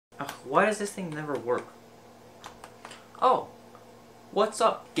Why does this thing never work? Oh, what's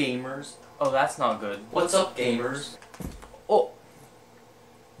up, gamers? Oh, that's not good. What's up, gamers? Oh,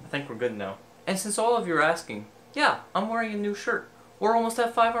 I think we're good now. And since all of you are asking, yeah, I'm wearing a new shirt. We're almost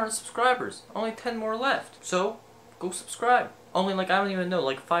at 500 subscribers. Only 10 more left. So, go subscribe. Only I don't even know,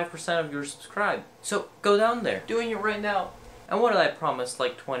 5% of you are subscribed. So, go down there. Doing it right now. And what did I promise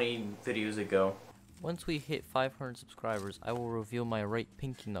 20 videos ago? Once we hit 500 subscribers, I will reveal my right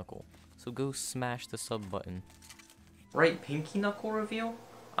pinky knuckle. So go smash the sub button. Right pinky knuckle reveal?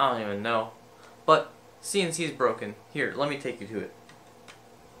 I don't even know. But CNC's broken. Here, let me take you to it.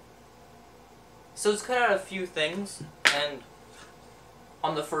 So it's cut out a few things, and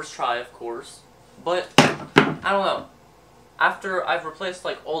on the first try, of course. But I don't know. After I've replaced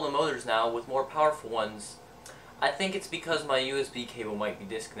all the motors now with more powerful ones, I think it's because my USB cable might be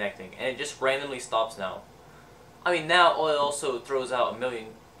disconnecting, and it just randomly stops now. I mean, now it also throws out a million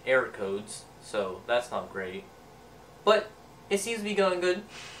error codes, so that's not great. But it seems to be going good.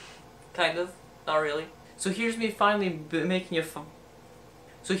 Kind of. Not really. So here's me finally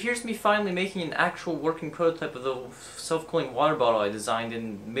making an actual working prototype of the self-cooling water bottle I designed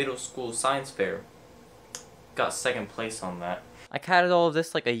in middle school science fair. Got second place on that. I catted all of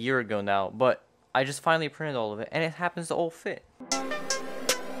this a year ago now, but I just finally printed all of it, and it happens to all fit.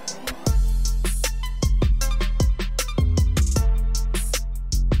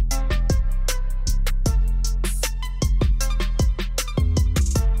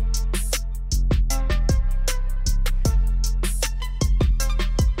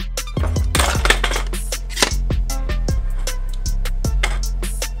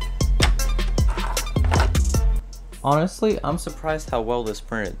 Honestly, I'm surprised how well this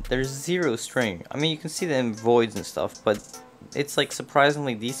printed. There's zero string. I mean, you can see the voids and stuff, but it's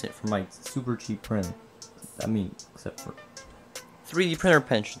surprisingly decent for my super cheap print. I mean, except for 3D printer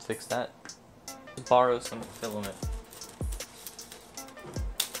pen should fix that. Just borrow some filament.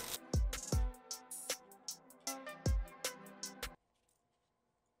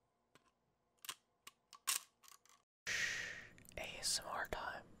 ASMR time.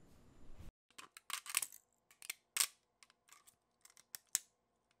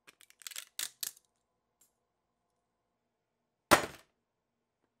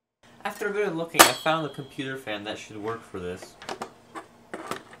 After a bit of looking, I found a computer fan that should work for this.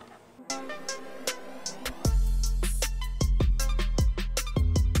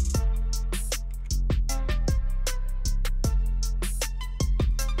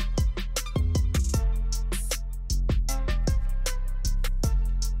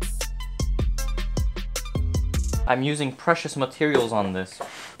 I'm using precious materials on this,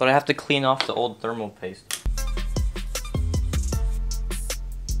 but I have to clean off the old thermal paste.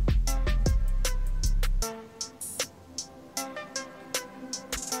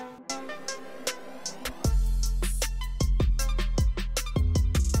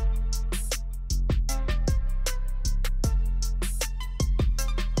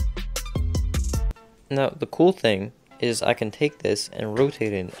 Now, the cool thing is I can take this and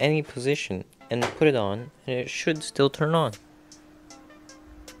rotate it in any position and put it on, and it should still turn on.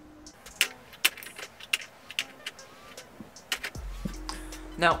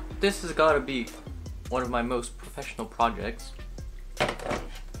 Now, this has got to be one of my most professional projects. It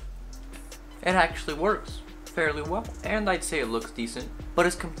actually works fairly well, and I'd say it looks decent, but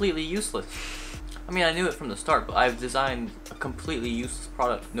it's completely useless. I mean, I knew it from the start, but I've designed a completely useless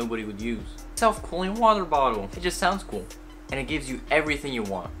product nobody would use. Self-cooling water bottle. It just sounds cool. And it gives you everything you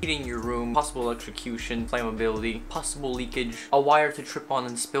want. Heating your room, possible electrocution, flammability, possible leakage, a wire to trip on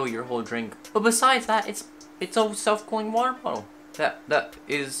and spill your whole drink. But besides that, it's a self-cooling water bottle. That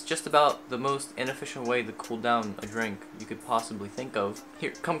is just about the most inefficient way to cool down a drink you could possibly think of.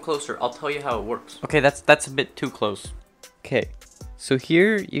 Here, come closer, I'll tell you how it works. Okay, that's a bit too close. Okay, so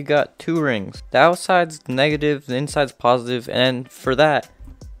here you got two rings. The outside's negative, the inside's positive, and for that,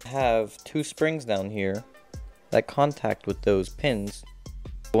 I have two springs down here that contact with those pins.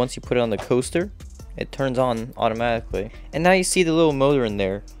 Once you put it on the coaster, it turns on automatically. And now you see the little motor in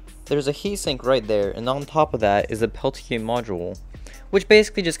there. There's a heatsink right there, and on top of that is a peltier module, which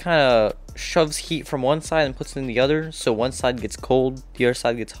basically just kind of shoves heat from one side and puts it in the other, so one side gets cold, the other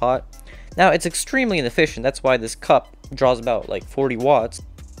side gets hot. Now, it's extremely inefficient. That's why this cup draws about 40 watts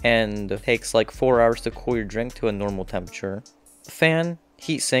and takes 4 hours to cool your drink to a normal temperature. Fan,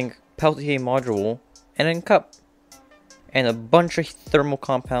 heatsink, peltier module, and then cup. And a bunch of thermal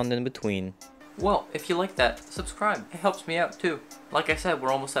compound in between. Well, if you like that, subscribe. It helps me out too. Like I said,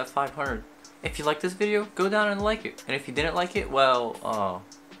 we're almost at 500. If you like this video, go down and like it. And if you didn't like it, well,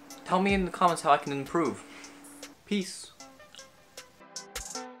 tell me in the comments how I can improve. Peace.